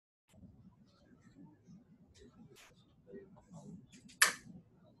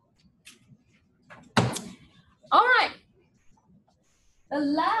All right. The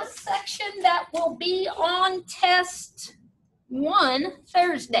last section that will be on test 1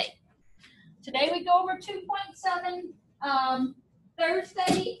 Thursday. Today we go over 2.7.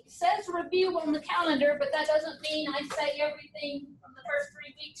 Thursday says review on the calendar, but that doesn't mean I say everything from the first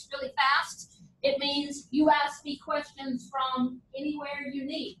 3 weeks really fast. It means you ask me questions from anywhere you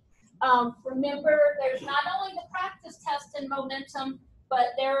need. Remember, there's not only the practice test in Momentum,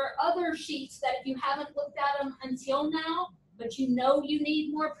 but there are other sheets that if you haven't looked at them until now, but you know you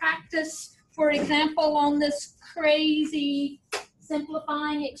need more practice. For example, on this crazy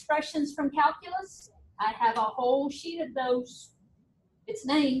simplifying expressions from calculus, I have a whole sheet of those. It's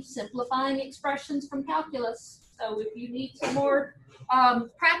named Simplifying Expressions from Calculus. So if you need some more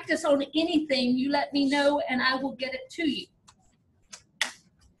practice on anything, you let me know and I will get it to you.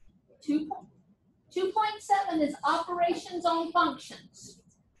 2.7 is operations on functions.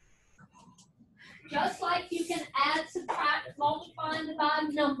 Just like you can add, subtract, multiply, and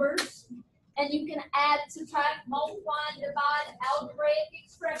divide numbers, and you can add, subtract, multiply, and divide algebraic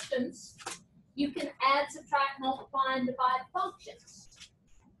expressions, you can add, subtract, multiply, and divide functions.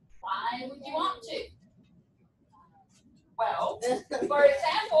 Why would you want to? Well, for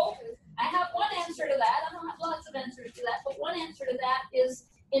example, I have one answer to that. I don't have lots of answers to that, but one answer to that is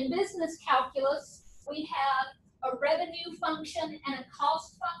in business calculus, we have a revenue function and a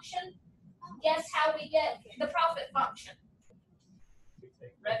cost function. Guess how we get the profit function?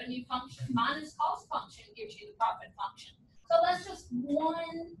 Revenue function minus cost function gives you the profit function. So that's just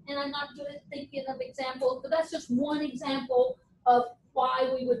one, and I'm not good at thinking of examples, but that's just one example of why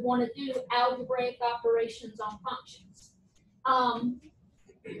we would want to do algebraic operations on functions.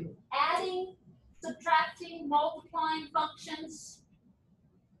 Adding, subtracting, multiplying functions,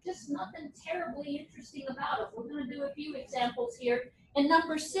 just nothing terribly interesting about it. We're going to do a few examples here. In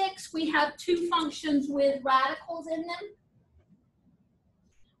number 6, we have 2 functions with radicals in them.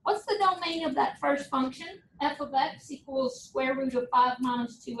 What's the domain of that first function? F of x equals square root of 5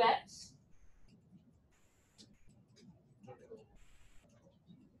 minus 2x.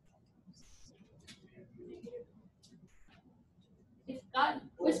 If God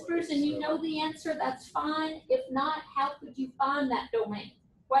whispers and you know the answer, that's fine. If not, how could you find that domain?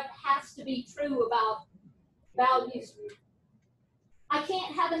 What has to be true about values? I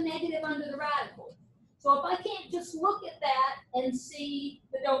can't have a negative under the radical. So if I can't just look at that and see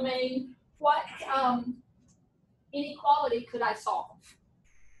the domain, what inequality could I solve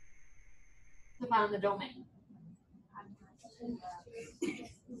to find the domain?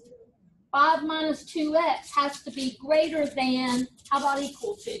 5 minus 2x has to be greater than, how about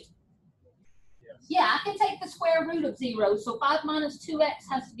equal to? Yeah, I can take the square root of 0. So 5 minus 2x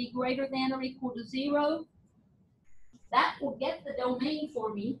has to be greater than or equal to 0. That will get the domain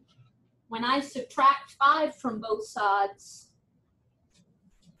for me. When I subtract 5 from both sides,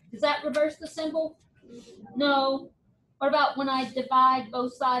 does that reverse the symbol? No. What about when I divide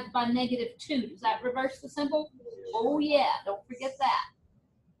both sides by -2? Does that reverse the symbol? Oh yeah, don't forget that.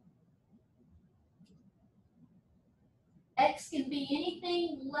 X can be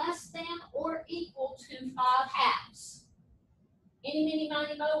anything less than or equal to 5 halves. Any, mini,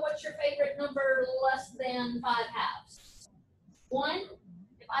 miny, mo, what's your favorite number less than 5 halves? 1.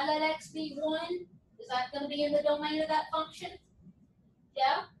 If I let x be 1, is that going to be in the domain of that function?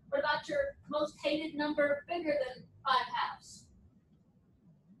 Yeah? What about your most hated number bigger than 5 halves?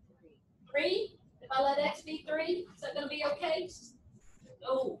 3. If I let x be 3, is that going to be okay?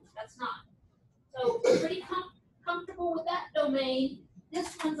 No, that's not. So pretty comfortable with that domain.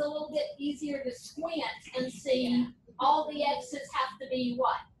 This one's a little bit easier to squint and see. All the x's have to be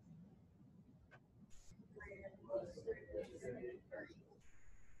what?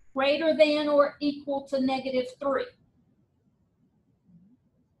 Greater than or equal to -3.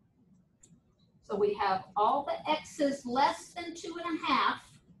 So we have all the x's less than 2.5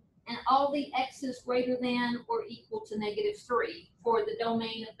 and all the x's greater than or equal to -3 for the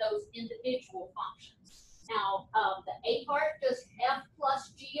domain of those individual functions. Now, the a part, just f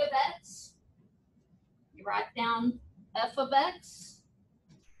plus g of x. You write down f of x.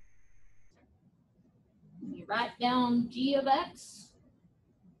 You write down g of x.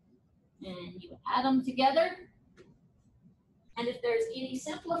 And you add them together. And if there's any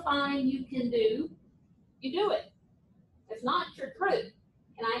simplifying you can do, you do it. If not, you're through.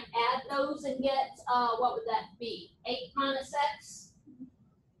 Can I add those and get, what would that be? 8 minus x?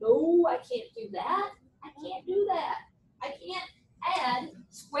 No, I can't do that. I can't do that. I can't add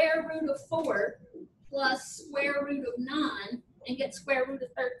square root of 4 plus square root of 9 and get square root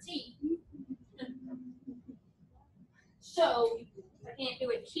of 13. So I can't do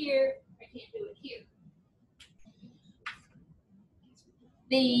it here. I can't do it here.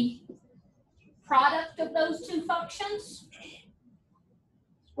 the product of those two functions,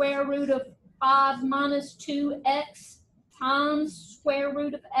 square root of 5 minus 2x times square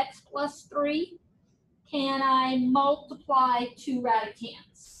root of x plus 3, can I multiply two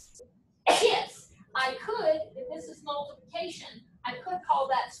radicands? Yes, I could. If this is multiplication, I could call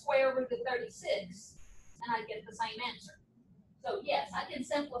that square root of 36, and I'd get the same answer. So yes, I can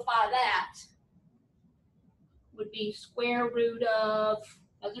simplify that. Would be square root of,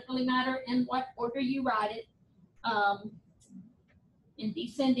 doesn't really matter in what order you write it. In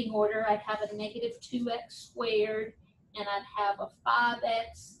descending order, I'd have a negative 2x squared, and I'd have a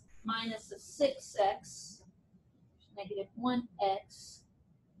 5x minus a 6x, negative 1x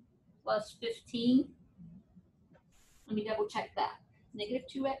plus 15. Let me double check that. Negative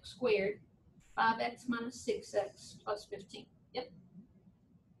 2x squared, 5x minus 6x plus 15. Yep.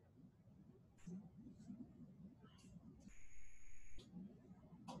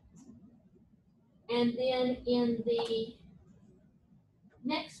 And then in the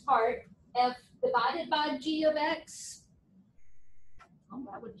next part, f divided by g of x, well,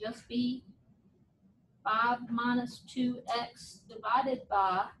 that would just be 5 minus 2x divided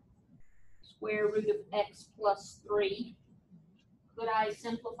by square root of x plus 3. Could I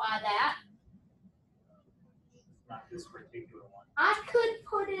simplify that? Not this particular one. I could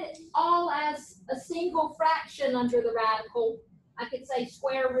put it all as a single fraction under the radical. I could say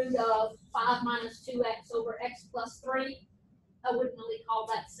square root of 5 minus 2x over x plus 3. I wouldn't really call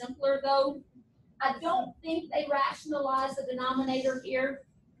that simpler though. I don't think they rationalize the denominator here.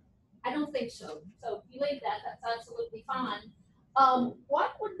 I don't think so. So if you leave that, that's absolutely fine.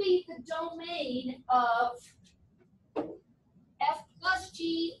 What would be the domain of f plus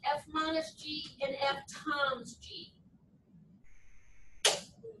g, f minus g, and f times g?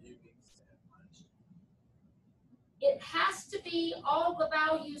 It has to be all the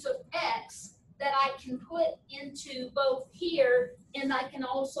values of x that I can put into both here, and I can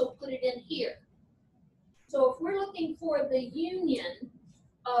also put it in here. So if we're looking for the union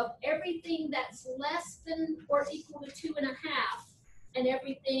of everything that's less than or equal to 2.5 and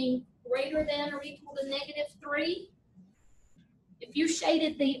everything greater than or equal to negative 3, if you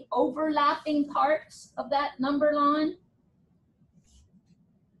shaded the overlapping parts of that number line,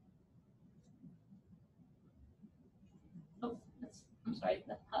 oh, I'm sorry,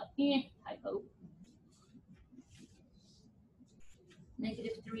 the typo.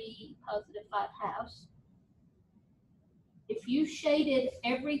 Negative 3, positive 5 halves. If you shaded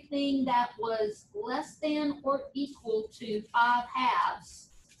everything that was less than or equal to 5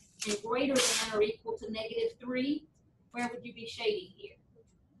 halves and greater than or equal to negative 3, where would you be shading here?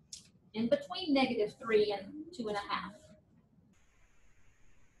 In between negative 3 and 2.5.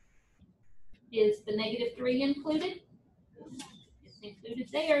 Is the negative 3 included? It's included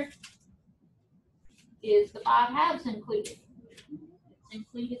there. Is the 5 halves included? It's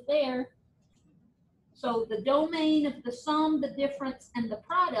included there. So the domain of the sum, the difference, and the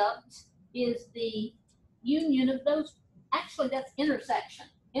product is the union of those. Actually, that's intersection.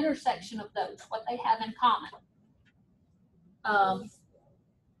 Intersection of those, what they have in common.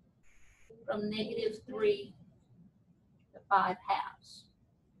 From negative 3 to 5 halves.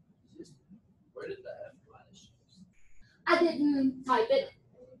 Where did the F minus? I didn't type it,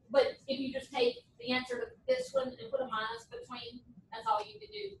 but if you just take the answer to this one and put a minus between, that's all you can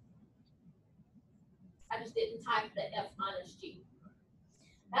do. I just didn't type the F minus G.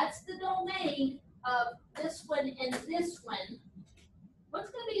 That's the domain of this one and this one. What's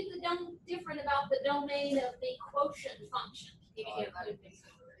going to be the different about the domain of the quotient function?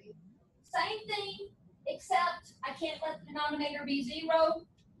 Same thing, except I can't let the denominator be 0.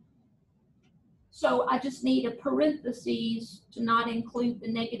 So I just need a parentheses to not include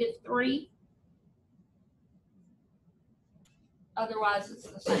the negative 3. Otherwise, it's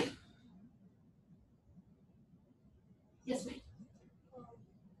the same. Yes, ma'am.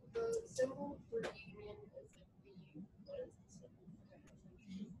 The symbol for union is the U. What is the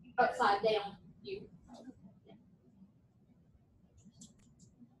symbol? Upside down U.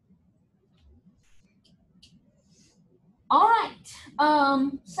 All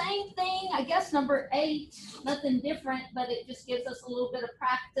right. Same thing. I guess number 8. Nothing different, but it just gives us a little bit of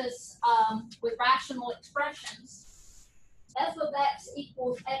practice with rational expressions. F of x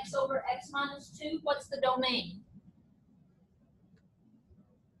equals x over x minus 2. What's the domain?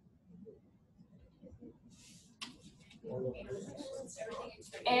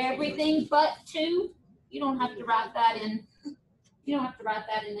 Everything but 2. You don't have to write that in. You don't have to write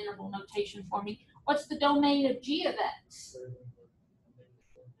that in interval notation for me. What's the domain of g of x?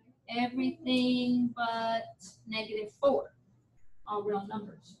 Everything but negative 4. all real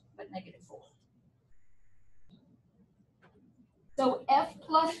numbers, but -4. So f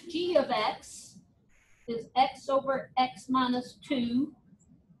plus g of x is x over x minus 2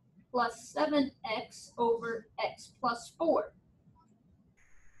 plus 7x over x plus 4.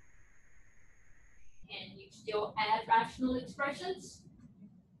 Can you still add rational expressions?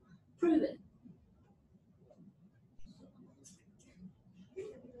 Prove it.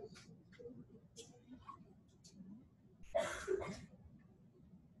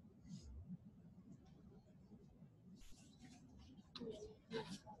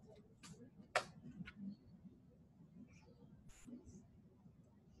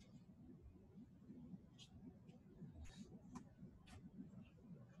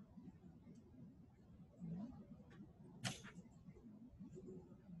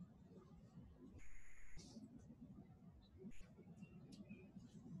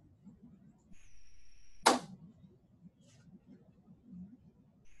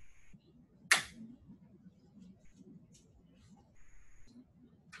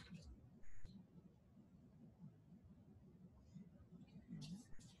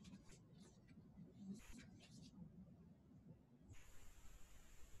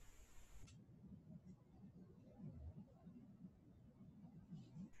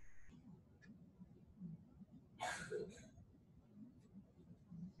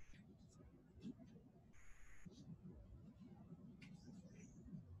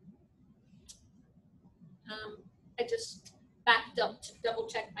 I just backed up to double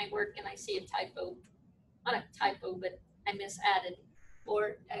check my work and I see a typo. Not a typo, but I misadded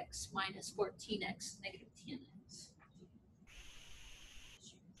 4x minus 14x negative 10x.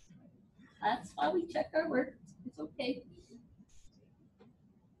 That's why we check our work. It's okay.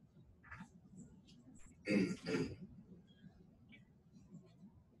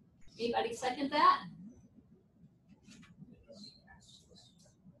 Anybody second that?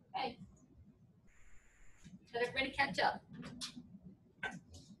 Okay. Let everybody catch up.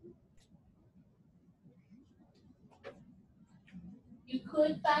 You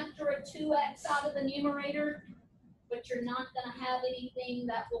could factor a 2x out of the numerator, but you're not going to have anything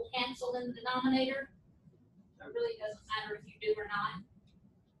that will cancel in the denominator. So it really doesn't matter if you do or not.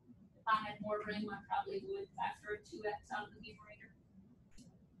 If I had more room, I probably would factor a 2x out of the numerator.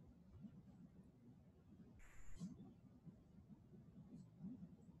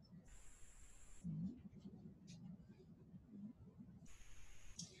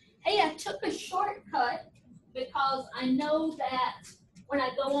 Hey, I took a shortcut because I know that when I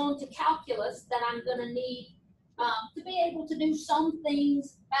go on to calculus that I'm going to need to be able to do some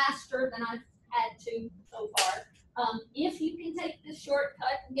things faster than I've had to so far. If you can take this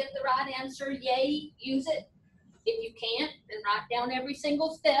shortcut and get the right answer, yay, use it. If you can't, then write down every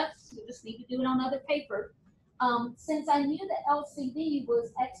single step. You just need to do it on other paper. Since I knew that LCD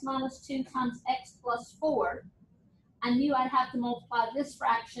was x minus 2 times x plus 4, I knew I'd have to multiply this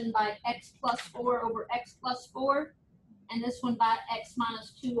fraction by x plus 4 over x plus 4, and this one by x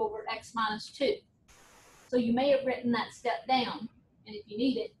minus 2 over x minus 2. So you may have written that step down, and if you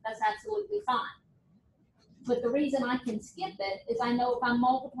need it, that's absolutely fine. But the reason I can skip it is I know if I'm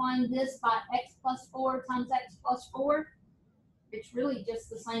multiplying this by x plus 4 times x plus 4, it's really just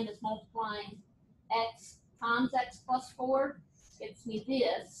the same as multiplying x times x plus 4. Gives me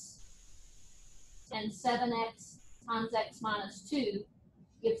this, and 7x times x minus 2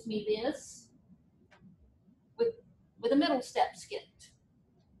 gives me this with a middle step skipped.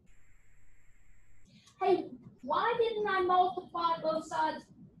 Hey, why didn't I multiply both sides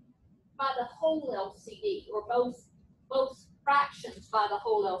by the whole LCD, or both fractions by the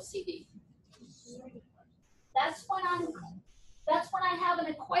whole LCD? That's when I have an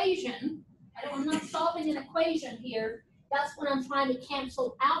equation. I'm not solving an equation here. That's when I'm trying to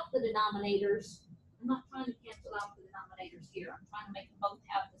cancel out the denominators. I'm not trying to cancel out the denominators here. I'm trying to make them both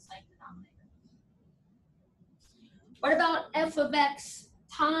have the same denominator. What about f of x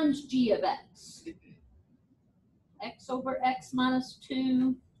times g of x? X over x minus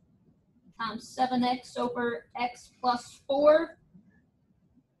 2 times 7x over x plus 4.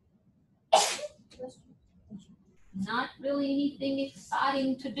 Not really anything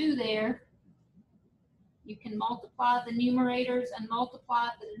exciting to do there. You can multiply the numerators and multiply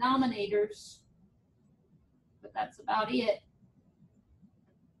the denominators, but that's about it.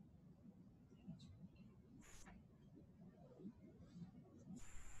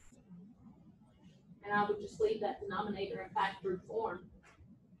 And I would just leave that denominator in factored form.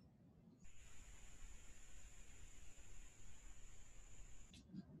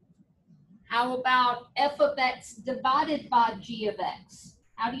 How about f of x divided by g of x?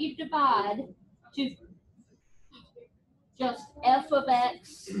 How do you divide two? just f of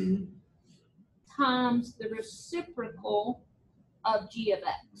x times the reciprocal of g of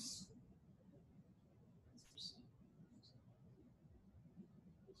x.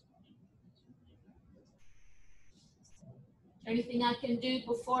 Anything I can do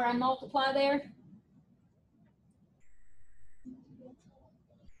before I multiply there?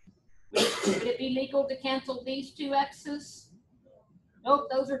 Would it be legal to cancel these two x's? Nope,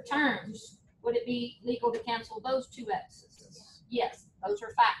 those are terms. Would it be legal to cancel those two x's? Yes, those are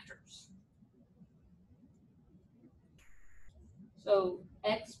factors. So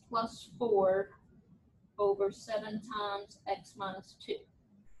x plus 4 over 7 times x minus 2.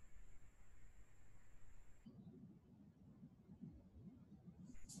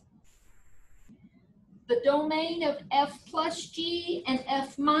 The domain of f plus g and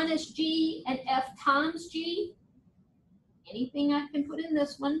f minus g and f times g, anything I can put in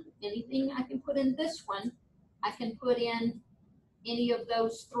this one, anything I can put in this one, I can put in any of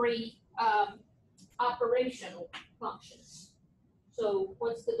those three operational functions. So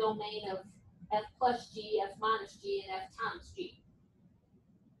what's the domain of f plus g, f minus g, and f times g?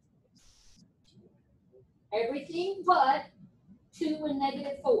 Everything but 2 and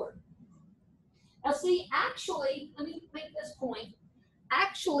negative 4. Now see, actually, let me make this point.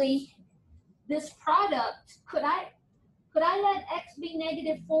 Actually, this product, could I let x be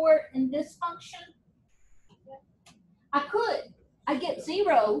negative 4 in this function? I could. I get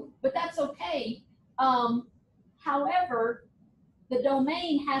 0, but that's okay. However, the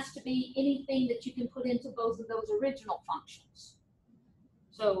domain has to be anything that you can put into both of those original functions.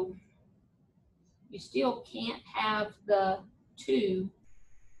 So you still can't have the 2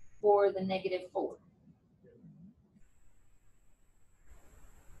 or the negative 4.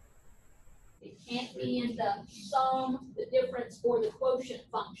 It can't be in the sum, the difference, or the quotient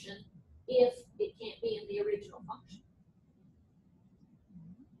function if it can't be in the original function.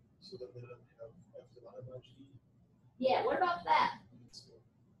 So that they don't have f divided by g. Yeah, what about that?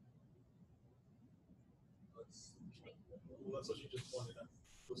 Well, that's what you just pointed out.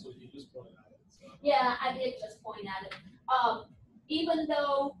 That's what you just pointed out. So. Yeah, I did just point at it. Even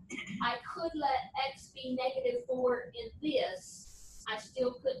though I could let x be negative 4 in this, I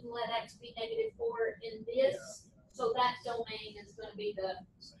still couldn't let x be negative 4 in this. Yeah. So that domain is going to be the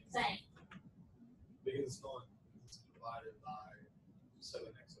same. Because it's not divided by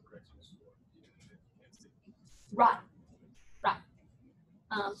 7x over x plus 4. Right. Right.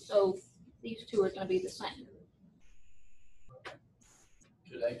 So these two are going to be the same.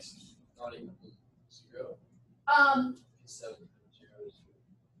 Could x not even be 0? 7 zeros.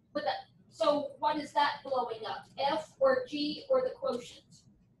 But that, so what is that blowing up? F or G or the quotient?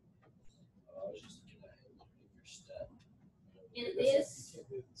 I was just looking at your step. In this?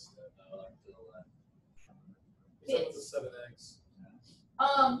 No, I feel that. It's 7x.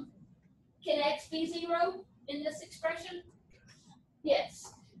 Can x be 0 in this expression?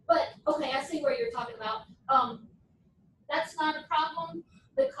 Yes. But okay, I see where you're talking about. That's not a problem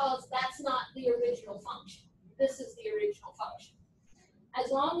because that's not the original function. This is the original function.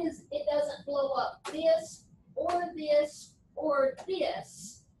 As long as it doesn't blow up this or this or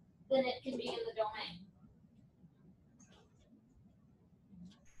this, then it can be in the domain.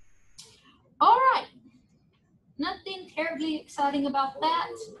 All right. Nothing terribly exciting about that.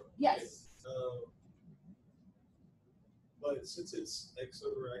 Yes. But since it's x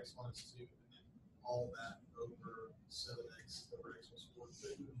over x minus 2, and then all that over 7x over x plus 4,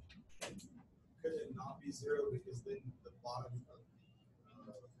 could it not be 0 because then the bottom of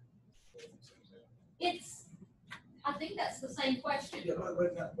the It's, I think that's the same question. yeah,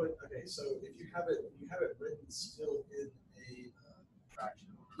 but okay, so if you have it written still in a fraction.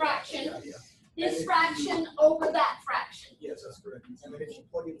 Fraction. Yeah. This fraction over that fraction. Yes, that's correct. And then if you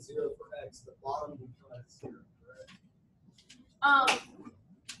plug in 0 for x, the bottom will come out 0, correct?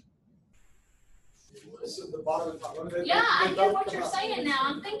 So the bottom and top. Yeah, I get what you're saying now.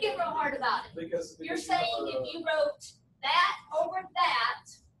 I'm thinking real hard about it. Because You're saying if you wrote that over that,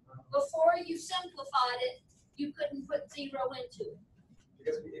 before you simplified it, you couldn't put 0 into it.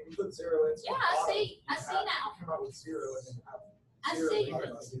 Because if you put 0 into Yeah, the I bottom, see. I see now. come out with 0 and then have I 0 see.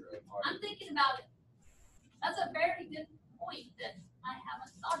 divided by 0. I'm thinking about it. That's a very good point that I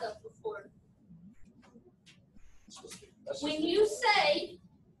haven't thought of before. When you say,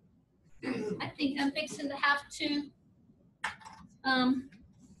 I think I'm fixing to have to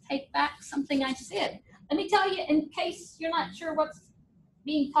take back something I said. Let me tell you, in case you're not sure what's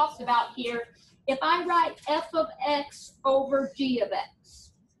being talked about here, if I write f of x over g of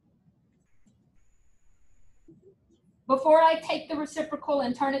x, before I take the reciprocal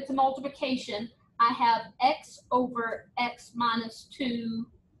and turn it to multiplication, I have x over x minus 2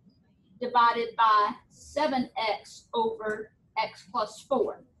 divided by 7x over x plus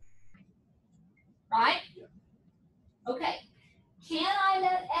 4. Right? Okay. Can I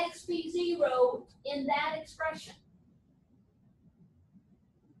let x be 0 in that expression?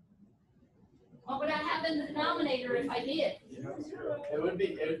 What would I have in the denominator if I did? It would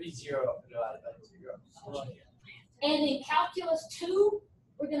be 0 divided by 0. And in calculus 2,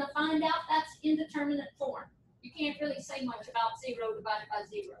 we're going to find out that's indeterminate form. You can't really say much about 0 divided by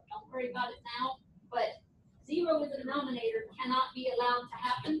 0. Don't worry about it now, but 0 in the denominator cannot be allowed to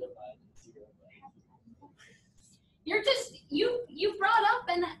happen. You're just, you brought up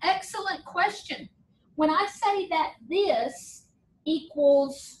an excellent question. When I say that this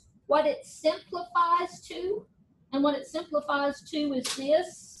equals what it simplifies to, and what it simplifies to is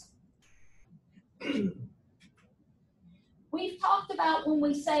this. We've talked about when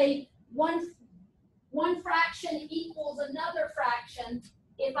we say one fraction equals another fraction,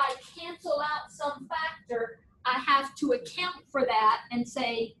 if I cancel out some factor, I have to account for that and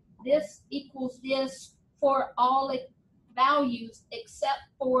say this equals this for all values except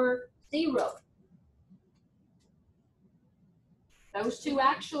for 0. Those two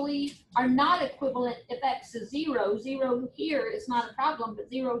actually are not equivalent if x is 0. 0 here is not a problem, but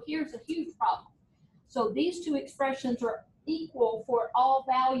 0 here is a huge problem. So these two expressions are equal for all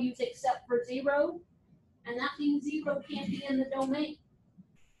values except for 0, and that means 0 can't be in the domain.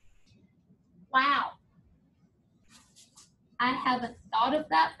 Wow. I haven't thought of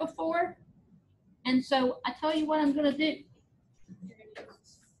that before, and so I tell you what I'm going to do.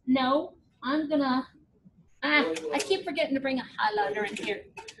 No, I'm going to, I keep forgetting to bring a highlighter in here.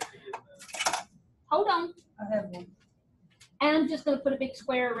 Hold on. I have one. And I'm just going to put a big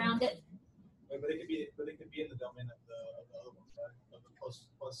square around it. Wait, but it could be in the domain of the other one, right? Of the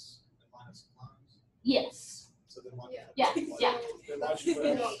plus and minus times. Yes. So then why? Yeah, yeah. Then why should we put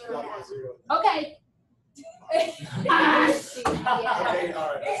a 0? Okay. Okay, all right.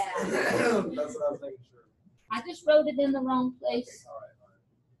 That's what I was making sure. I just wrote it in the wrong place. All right.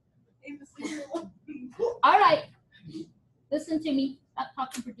 All right. Listen to me. Stop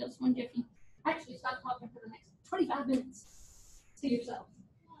talking for just one jiffy. Actually, stop talking for the next 25 minutes to yourself.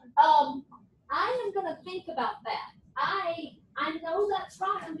 I am going to think about that. I know that's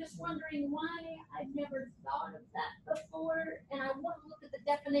right. I'm just wondering why I've never thought of that before. And I want to look at the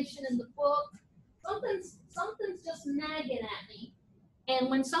definition in the book. Something's just nagging at me. And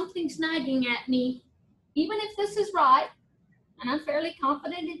when something's nagging at me, even if this is right, and I'm fairly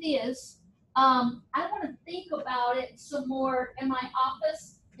confident it is, I want to think about it some more in my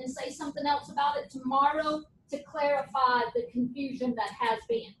office and say something else about it tomorrow to clarify the confusion that has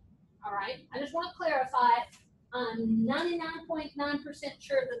been. All right? I just want to clarify it. I'm 99.9%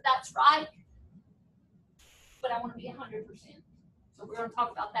 sure that that's right, but I want to be 100%. So we're going to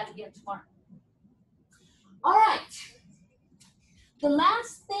talk about that again tomorrow. All right. The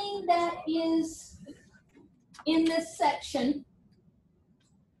last thing that is in this section,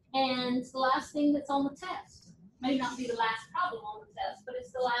 and the last thing that's on the test, may not be the last problem on the test, but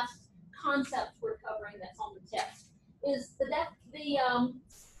it's the last concept we're covering that's on the test, is the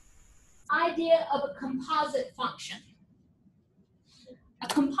idea of a composite function. A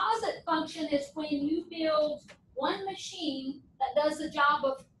composite function is when you build one machine that does the job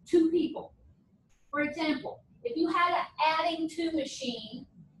of 2 people. For example, if you had an adding 2 machine,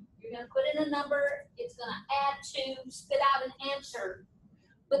 you're going to put in a number, it's going to add 2, spit out an answer.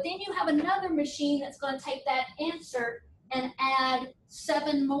 But then you have another machine that's going to take that answer and add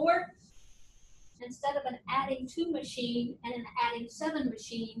 7 more. Instead of an adding 2 machine and an adding 7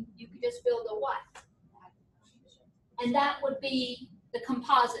 machine, you could just build a what? And that would be the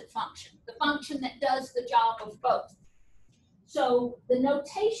composite function, the function that does the job of both. So the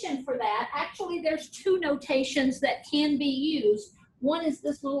notation for that, actually there's 2 notations that can be used. One is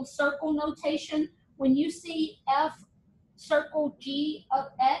this little circle notation. When you see f circle g of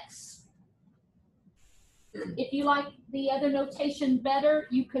x, if you like the other notation better,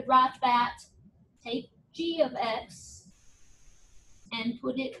 you could write that, take g of x and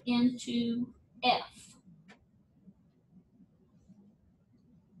put it into f.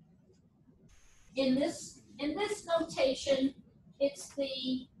 In this notation, it's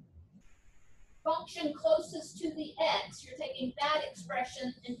the function closest to the x. You're taking that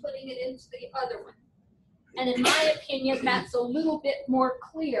expression and putting it into the other one. And in my opinion, that's a little bit more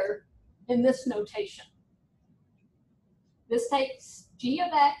clear in this notation. This takes g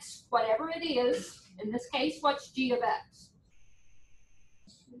of x, whatever it is. In this case, what's g of x?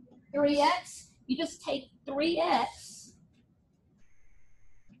 3x. You just take 3x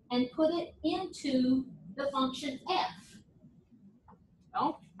and put it into the function f.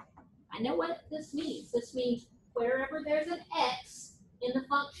 Well, I know what this means. This means wherever there's an x in the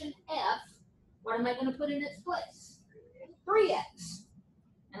function f, what am I going to put in its place? 3x.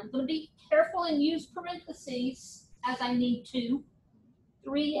 And I'm going to be careful and use parentheses as I need to.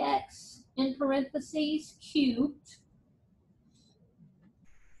 3x in parentheses cubed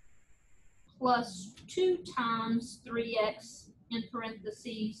plus 2 times 3x in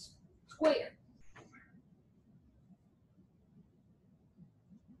parentheses squared.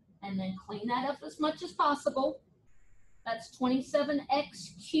 And then clean that up as much as possible. That's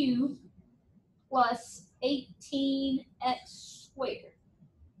 27x cubed plus 18x squared.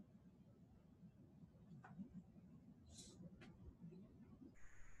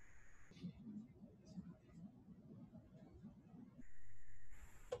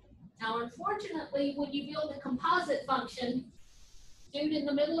 Now, unfortunately, when you build a composite function, dude in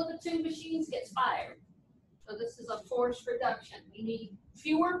the middle of the two machines gets fired. So this is a forced reduction. We need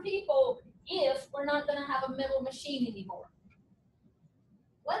fewer people if we're not going to have a middle machine anymore.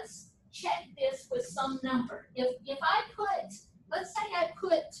 Let's check this with some number. If I put, let's say I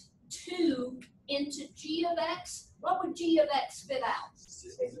put 2 into g of x, what would g of x spit out?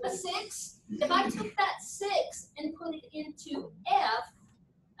 A 6? If I took that 6 and put it into f,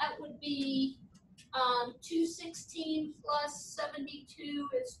 that would be 216 plus 72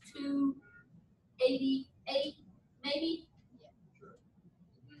 is 288, maybe?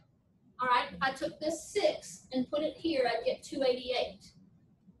 All right, if I took this 6 and put it here, I'd get 288.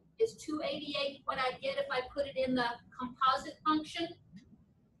 Is 288 what I get if I put it in the composite function?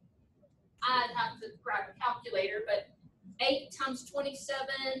 I'd have to grab a calculator, but 8 times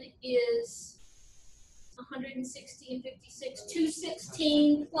 27 is 160 and 56.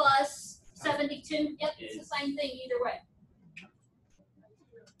 216 plus 72. Yep, it's the same thing either way.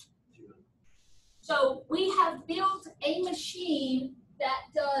 So we have built a machine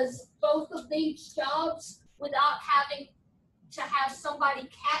that does both of these jobs without having to have somebody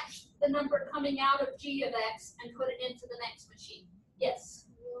catch the number coming out of g of x and put it into the next machine. Yes?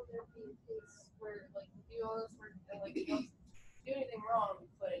 Will there be a case where, like, you do all this work and, like, you don't do anything wrong,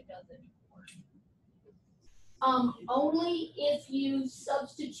 but it doesn't work? Only if you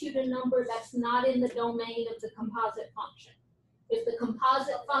substitute a number that's not in the domain of the composite function. If the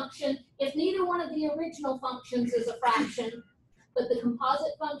composite function, if neither one of the original functions is a fraction, but the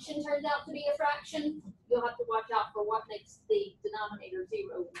composite function turns out to be a fraction, you'll have to watch out for what makes the denominator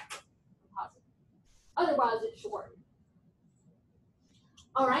 0 in the composite. Otherwise, it should work.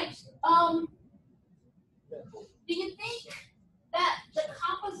 All right. Do you think that the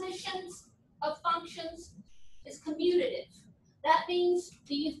compositions of functions is commutative? That means,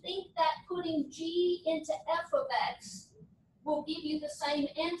 do you think that putting g into f of x will give you the same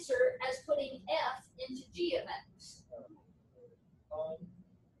answer as putting f into g of x?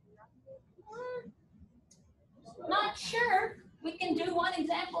 Not sure. We can do one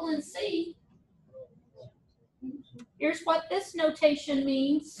example and see. Here's what this notation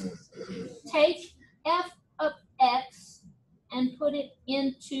means. Take f of x and put it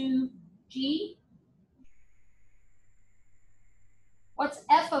into g. What's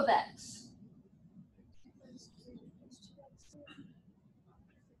f of x?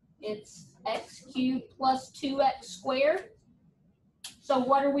 It's x cubed plus 2x squared. So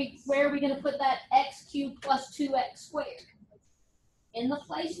where are we going to put that x cubed plus 2x squared? In the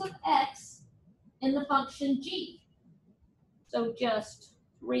place of x in the function g. So just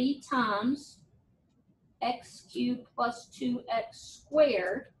 3 times x cubed plus 2x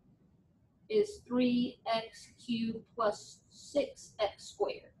squared is 3x cubed plus 6x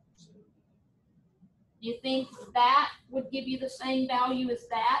squared. Do you think that would give you the same value as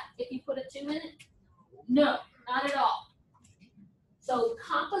that if you put a 2 in it? No, not at all. So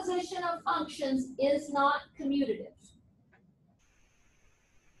composition of functions is not commutative.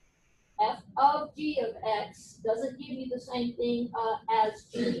 F of g of x doesn't give you the same thing as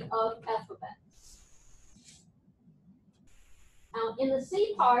g of f of x. Now in the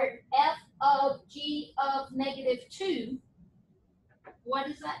C part, f of g of -2, what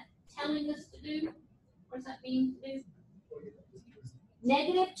is that telling us to do? What does that mean to do?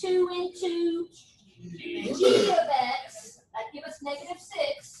 -2 into g of x, that gives us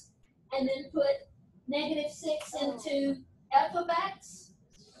 -6, and then put -6 into f of x.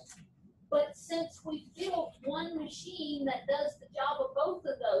 But since we built one machine that does the job of both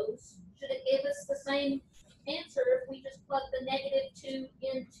of those, should it give us the same answer if we just plug the -2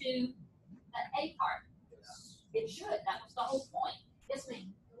 into that A part? It should. That was the whole point. Yes,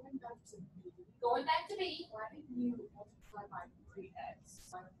 ma'am. Going back to going back to B, Why did you multiply by 3x?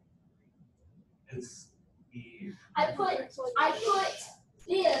 It's the. I put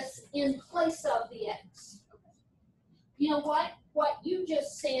this in place of the X. You know what? What you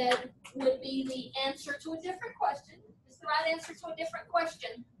just said would be the answer to a different question. It's the right answer to a different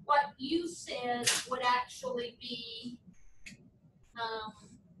question. What you said would actually be,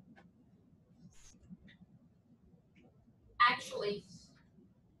 actually,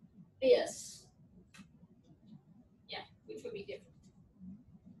 this. Yeah, which would be different.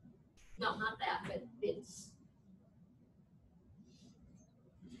 No, not that, but this.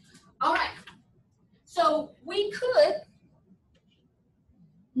 All right. So we could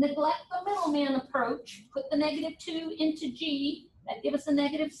neglect the middleman approach, put the -2 into G, that give us a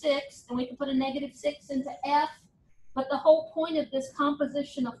 -6, and we can put a -6 into F. But the whole point of this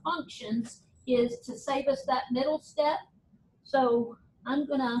composition of functions is to save us that middle step. So I'm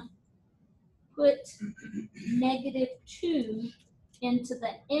gonna put -2 into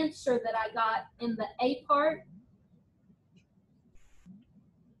the answer that I got in the A part.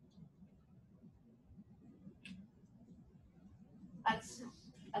 That's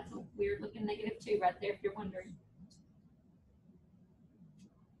a weird looking -2 right there, if you're wondering.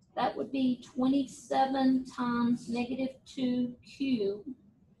 That would be 27 times -2 cubed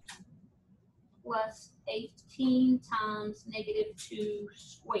plus 18 times -2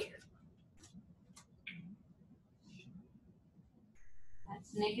 squared.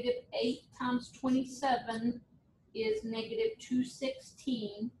 That's -8 times 27 is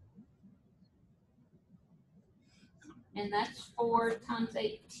 -216. And that's 4 times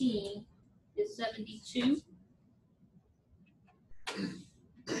 18 is 72.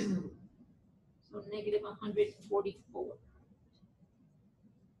 So -144.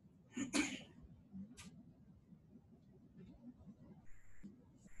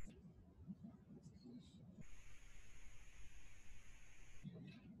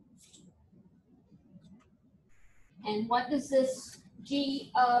 And what does this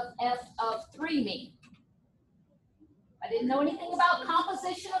G of F of 3 mean? If I didn't know anything about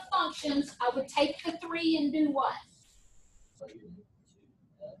composition of functions, I would take the 3 and do what?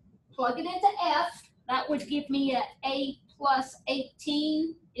 Plug it into F. That would give me a plus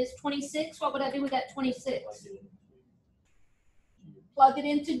 18 is 26. What would I do with that 26? Plug it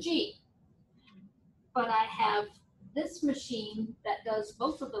into G. But I have this machine that does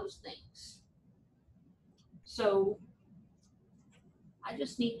both of those things. So I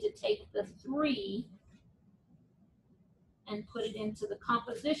just need to take the 3 and put it into the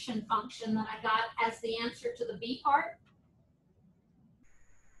composition function that I got as the answer to the B part.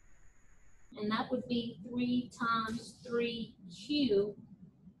 And that would be 3 times 3 cubed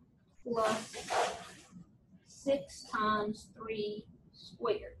plus 6 times 3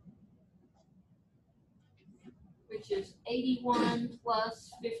 squared, which is 81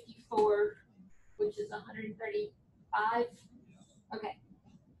 plus 54, which is 135. Okay.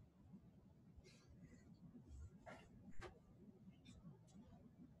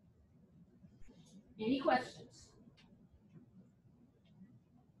 Any questions?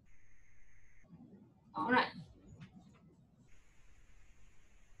 All right.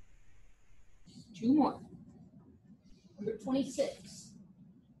 2 more. Number 26.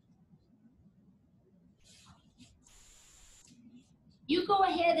 You go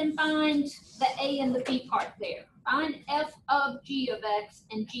ahead and find the A and the B part there. Find F of G of X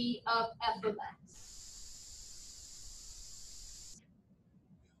and G of F of X.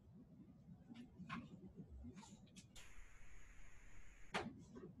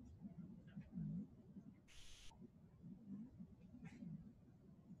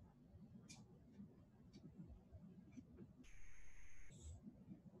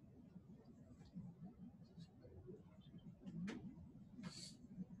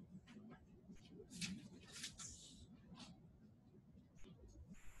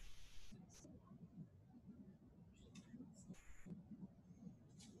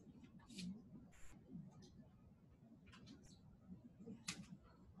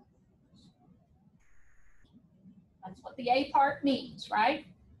 That's what the A part means, right?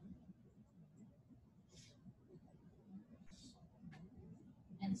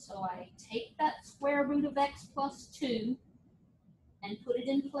 And so I take that square root of X plus 2 and put it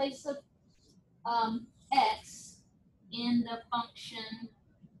in place of X in the function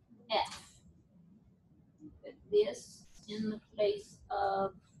F. Put this in the place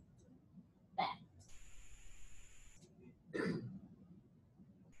of that.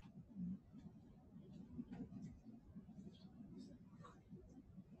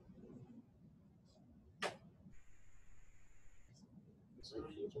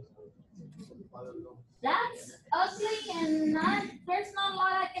 Simplify that at all. That's ugly, and there's not a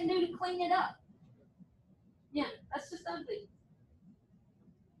lot I can do to clean it up. Yeah, that's just ugly.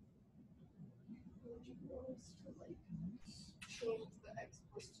 Would you want us to like change the x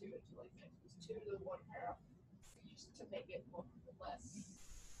plus 2 into like x plus 2 to the 1/2, just to make it look less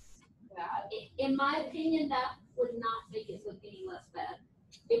bad? In my opinion, that would not make it look any less bad.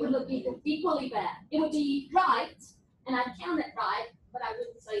 It would look equally bad. It would be right, and I'd count it right, but I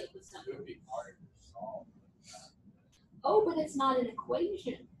wouldn't say it was It something. would be hard to solve. Oh, but it's not an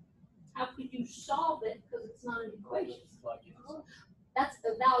equation. How could you solve it because it's not an equation? That's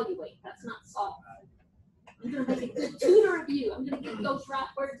evaluate, that's not solve. I'm gonna make a good tutor of you. I'm gonna get those right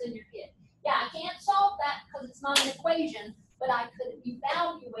words in your head. Yeah, I can't solve that because it's not an equation, but I could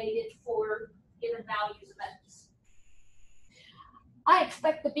evaluate it for given values of x. I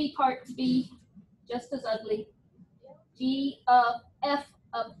expect the b part to be just as ugly. G of f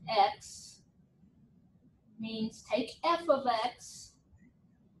of x means take f of x,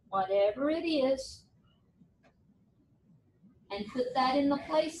 whatever it is, and put that in the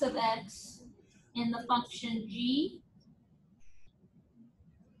place of x in the function g.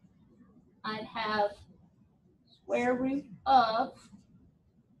 I'd have square root of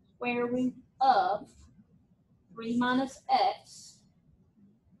 3 minus x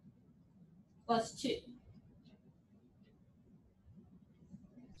plus 2.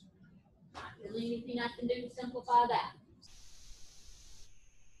 Not really anything I can do to simplify that.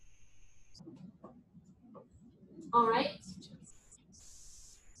 All right.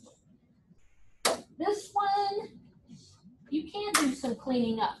 This one, you can do some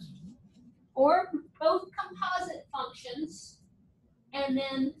cleaning up. Or both composite functions and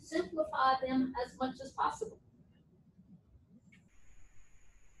then simplify them as much as possible.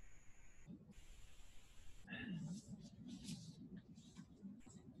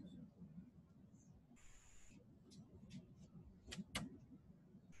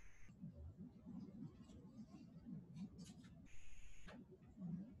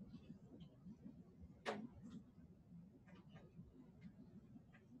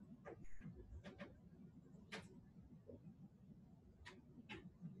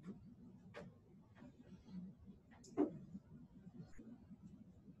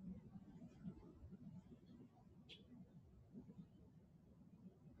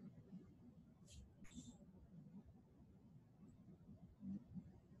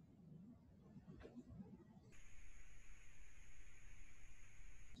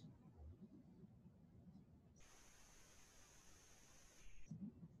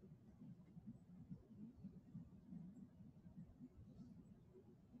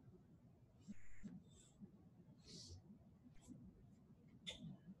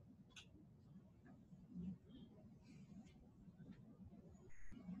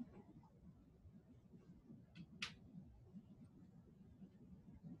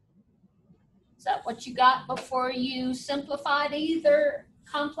 Is that what you got before you simplified either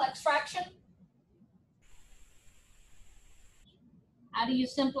complex fraction? How do you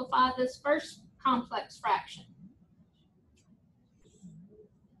simplify this first complex fraction?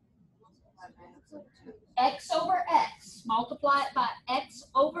 X over x. Multiply it by x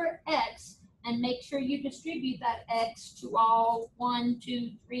over x and make sure you distribute that x to all 1,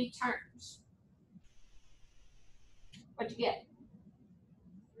 2, 3 terms. What'd you get?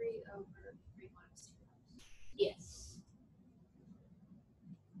 3 over 3 minus 2. Yes.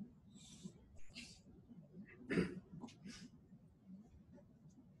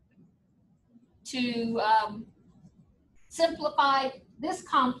 To simplify this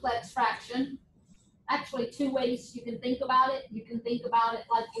complex fraction, actually 2 ways you can think about it. You can think about it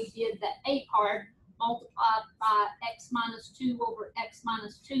like we did the a part, multiplied by x minus 2 over x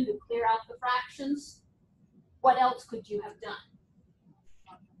minus 2 to clear out the fractions. What else could you have done?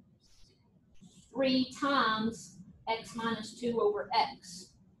 3 times x minus 2 over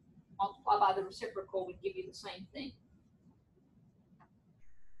x. Multiply by the reciprocal would give you the same thing.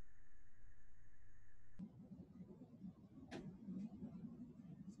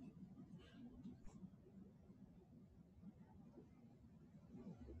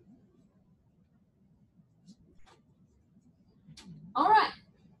 All right.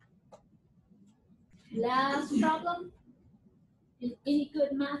 Last problem in any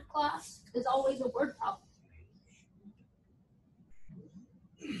good math class is always a word problem.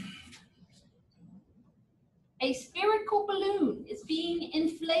 A spherical balloon is being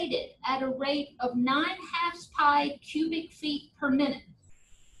inflated at a rate of 9/2 pi cubic feet per minute.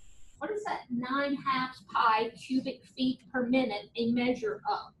 What is that 9/2 pi cubic feet per minute a measure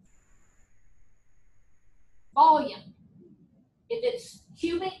of? Volume. If it's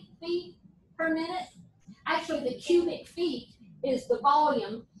cubic feet per minute, actually the cubic feet is the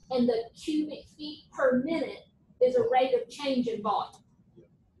volume and the cubic feet per minute is a rate of change in volume.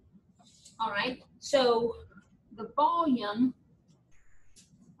 All right, so the volume,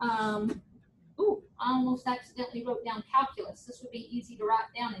 ooh, I almost accidentally wrote down calculus. This would be easy to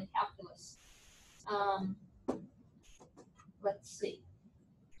write down in calculus. Let's see.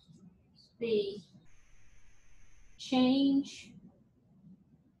 The change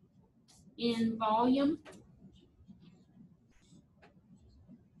in volume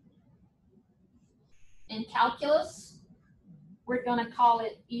in calculus, we're going to call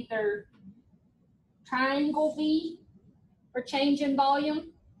it either triangle V for change in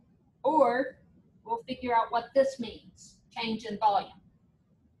volume, or we'll figure out what this means, change in volume.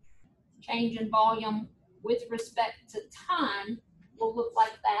 Change in volume with respect to time will look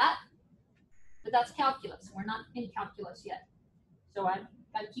like that, but that's calculus. We're not in calculus yet. So I've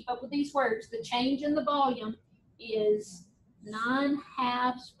got to keep up with these words. The change in the volume is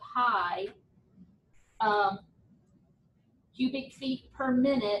 9/2 pi cubic feet per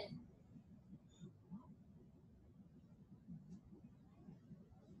minute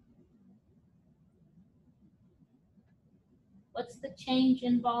what's the change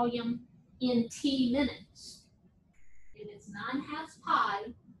in volume in T minutes? If it's 9/2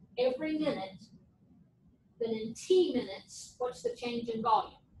 pi every minute, then in T minutes, what's the change in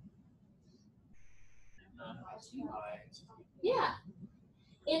volume? Yeah.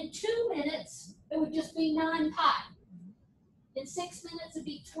 In 2 minutes, it would just be 9 pi. In 6 minutes, it'd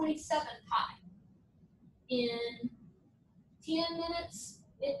be 27 pi. In 10 minutes,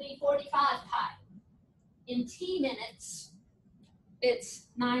 it'd be 45 pi. In T minutes, it's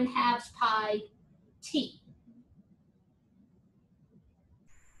 9/2 pi T.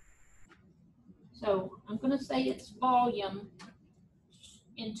 So I'm going to say its volume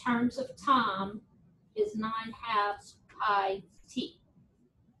in terms of time is 9/2 pi T.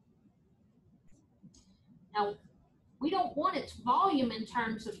 Now, we don't want its volume in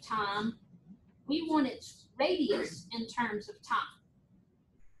terms of time. We want its radius in terms of time.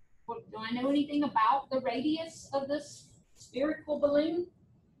 Well, do I know anything about the radius of this spherical balloon?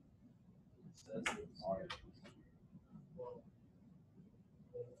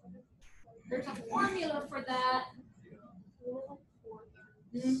 There's a formula for that.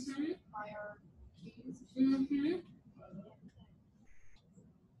 Mm-hmm. Mm-hmm.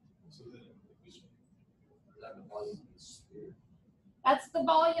 That's the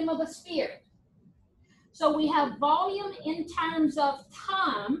volume of a sphere. So we have volume in terms of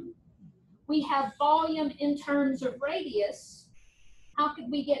time. We have volume in terms of radius. How could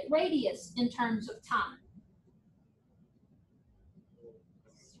we get radius in terms of time?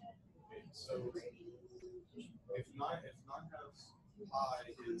 So if 9/2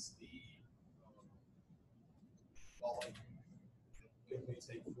 pi is the volume, then we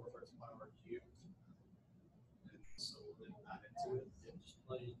take 4/3 pi r cubed, and so we'll then add into it. Just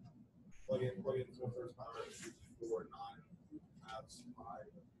plug in. Plug in 4/3 pi r cubed for 9/2 pi,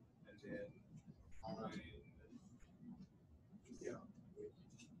 and then right.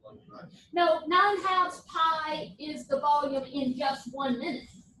 No, 9/2 pi is the volume in just 1 minute.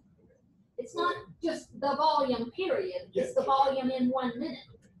 It's not just the volume, period. It's the volume in 1 minute.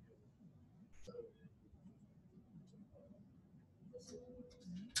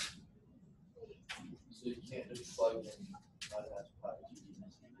 So you can't just plug in 9/2 pi.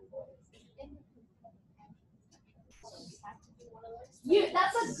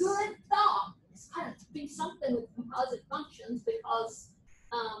 That's a good thought. It's got to be something with composite functions because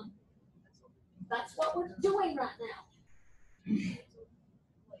that's what we're doing right now.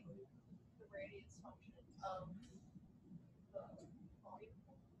 Like the radius function of the volume.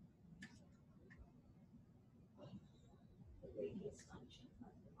 Radius function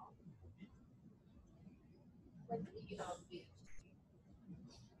of the volume. Like the the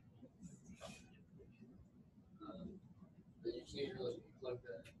But you can't really plug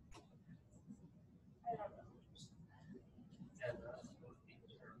that. I don't know. And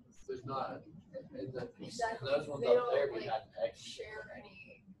there's not. And Exactly. those ones They up don't, there, we like, had X. share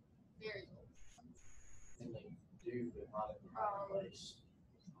any variables. And they do, but not in the right place.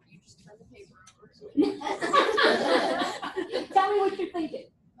 You just turn the paper over. Tell me what you're thinking.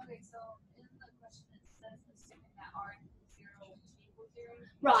 Okay, so in the question it says assuming that R equals 0 and T equals 0.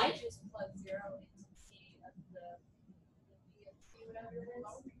 Right. You just plug 0 into T of the V of T, whatever it is.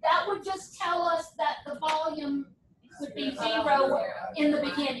 That would just tell us that the volume would be 0 in the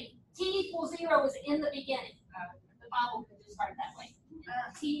beginning. T equals 0 is in the beginning. The Bible could just start that way.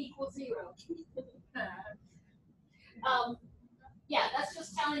 T equals 0. Yeah, that's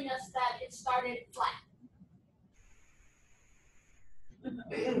just telling us that it started flat.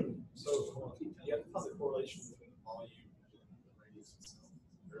 So you have to find the correlation between the volume and the radius itself,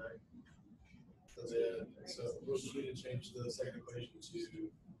 correct? So we'll just need to change the second equation to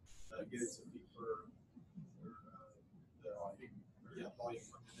get it to feet per, volume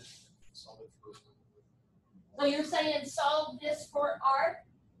per minute, solve it for. So you're saying solve this for R?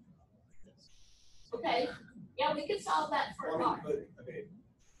 Okay, yeah, we could solve that for Well, I R. mean, but, okay,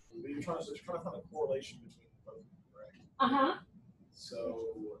 you're trying to find a correlation between both, correct? Uh-huh. So.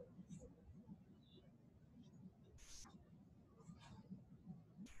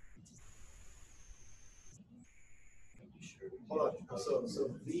 Hold on,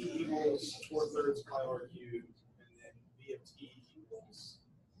 so V equals 4/3 pi R cubed, and then V of T equals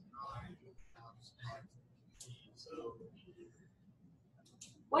 9 times pi T, so.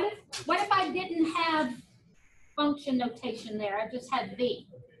 What if I didn't have function notation there? I just had V.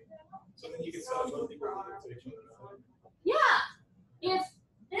 Okay. So then you can set up both equal to each other. Yeah, if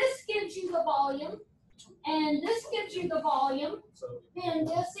this gives you the volume and this gives you the volume, So. then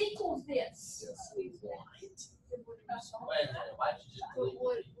this equals this. Wait a minute, why'd you just delete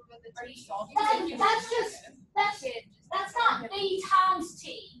it? Are you solving? That's not V times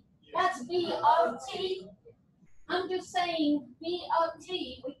T. That's V of T. I'm just saying V of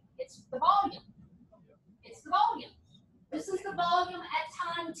T, it's the volume. It's the volume. This is the volume at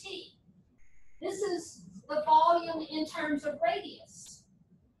time T. This is the volume in terms of radius.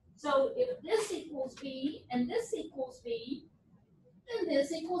 So if this equals V and this equals V, then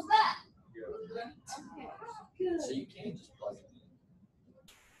this equals that. So you can't just plug it in.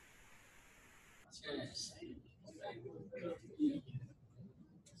 I was gonna say.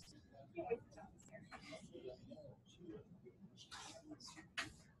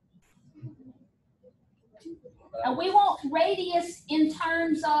 And we want radius in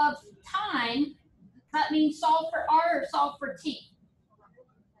terms of time. That means solve for R or solve for T.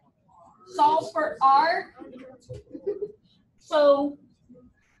 Solve for R. So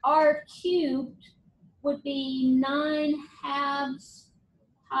R cubed would be 9/2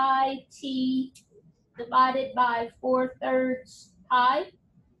 pi T divided by 4/3 pi.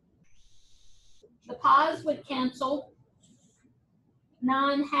 The pi's would cancel.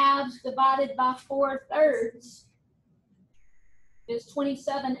 9/2 divided by 4/3 is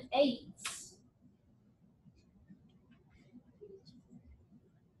 27/8.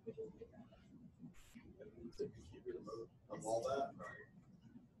 Of all that, right?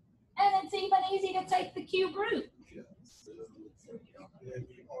 And it's even easy to take the cube root. Yeah. And then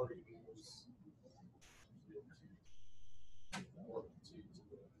you already equals.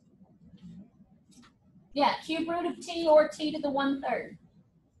 Yeah, cube root of T or T to the 1/3.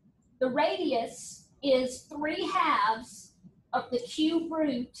 The radius is 3/2 of the cube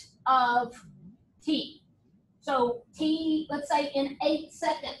root of T. So T, let's say in 8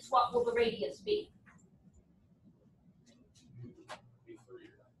 seconds, what will the radius be?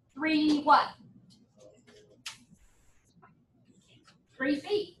 3 what? 3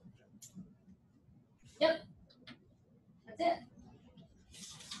 feet. Yep. That's it.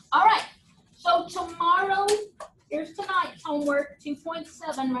 All right. So tomorrow, here's tonight's homework,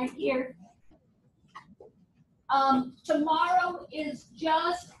 2.7 right here. Tomorrow is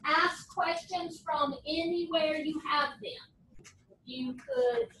just ask questions from anywhere you have them. You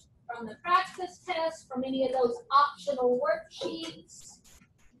could, from the practice test, from any of those optional worksheets.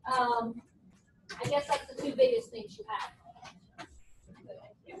 I guess that's the 2 biggest things you have.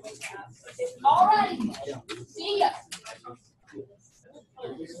 All right. See ya.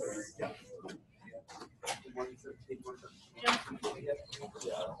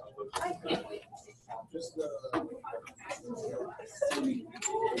 Just I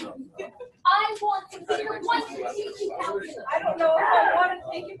want to be the one to teach you calculus. I don't know if I want to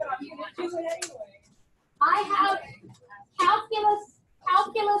take it, but I'm gonna do it anyway. I have calculus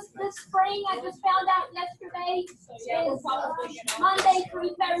this spring. I just found out yesterday. So yeah, we're Is probably gonna. Monday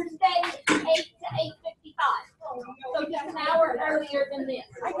through Thursday, 8 to 8:55. So just an hour earlier than this.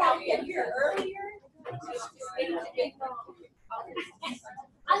 I gotta get here earlier. It's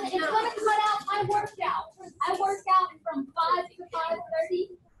gonna cut out my workout. I work out from 5 to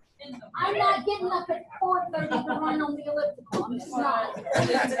 5:30. I'm not getting up at 4:30 to run on the elliptical. I'm just not.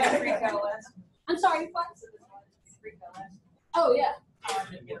 I'm sorry, what? Oh, yeah.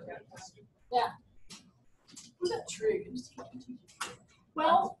 Yeah. Who's that trig?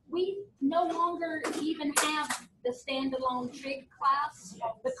 Well, we no longer even have the standalone trig class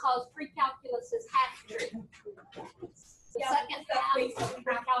because pre-calculus is half trig. The second half of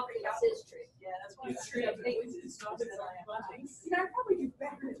pre-calculus is trig. Yeah. that's why I'm sure I think it's not that I see, I probably do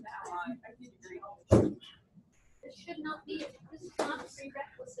better than that one. I did agree. This should not be, this is not a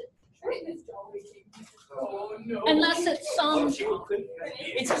prerequisite. Oh, no. Unless it's some, It's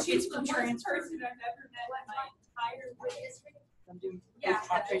the worst person I've ever met in my entire life. I'm doing Yeah.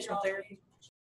 occupational therapy.